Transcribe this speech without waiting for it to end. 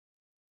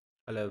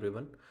Hello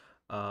everyone.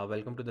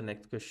 Welcome to the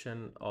next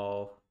question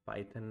of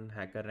Python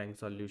Hackerrank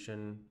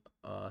solution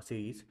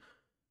series.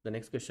 The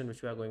next question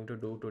which we are going to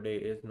do today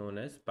is known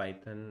as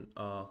Python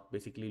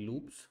basically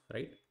loops,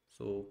 right?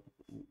 So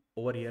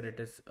over here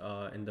it is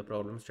in the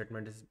problem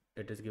statement is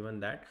it is given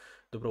that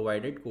the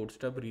provided code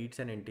stub reads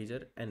an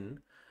integer n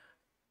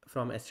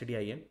from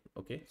stdin.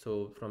 Okay,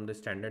 so from the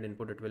standard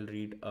input it will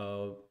read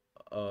a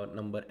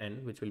number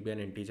n which will be an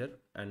integer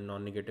and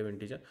non-negative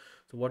integer.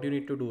 So what you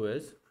need to do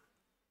is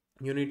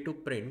you need to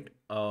print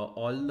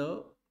all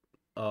the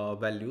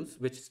values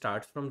which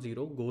starts from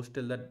 0 goes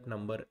till the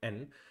number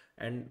n,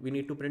 and we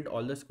need to print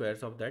all the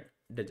squares of that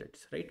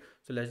digits, right?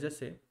 So let's just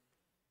say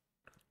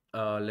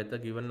let the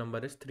given number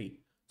is 3.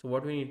 So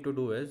what we need to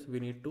do is we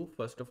need to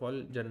first of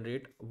all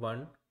generate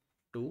 1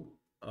 2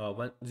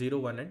 1 0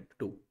 1 and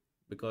 2,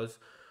 because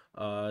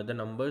the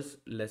numbers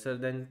lesser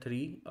than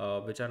 3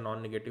 which are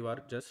non-negative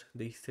are just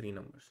these three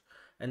numbers.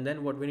 And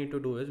then what we need to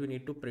do is we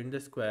need to print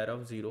the square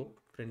of 0,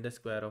 print the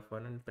square of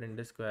 1, and print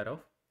the square of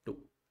 2,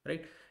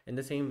 right? In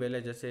the same way,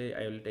 let's just say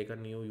I will take a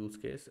new use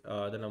case.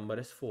 The number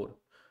is 4.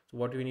 So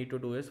what we need to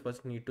do is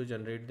first need to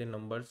generate the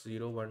numbers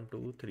 0 1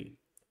 2 3,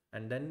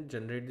 and then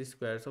generate the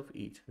squares of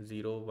each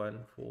 0 1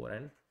 4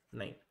 and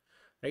 9,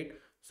 right?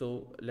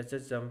 So let's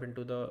just jump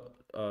into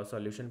the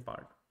solution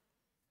part.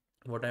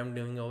 What I'm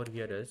doing over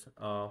here is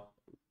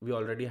we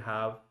already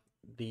have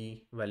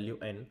the value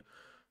n.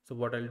 So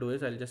what I'll do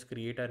is I'll just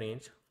create a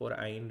range for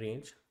I in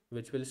range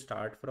which will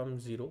start from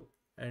 0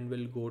 and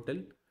will go till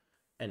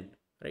n,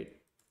 right?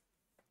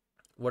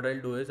 What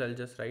I'll do is I'll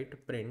just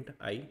write print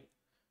I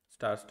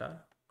star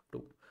star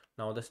 2.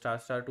 Now the star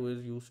star 2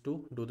 is used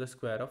to do the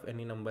square of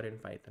any number in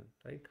Python,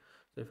 right?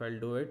 So if I'll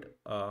do it,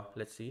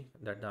 let's see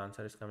that the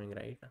answer is coming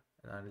right,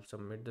 and I'll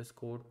submit this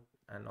code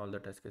and all the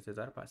test cases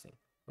are passing.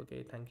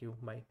 Okay, thank you,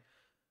 bye.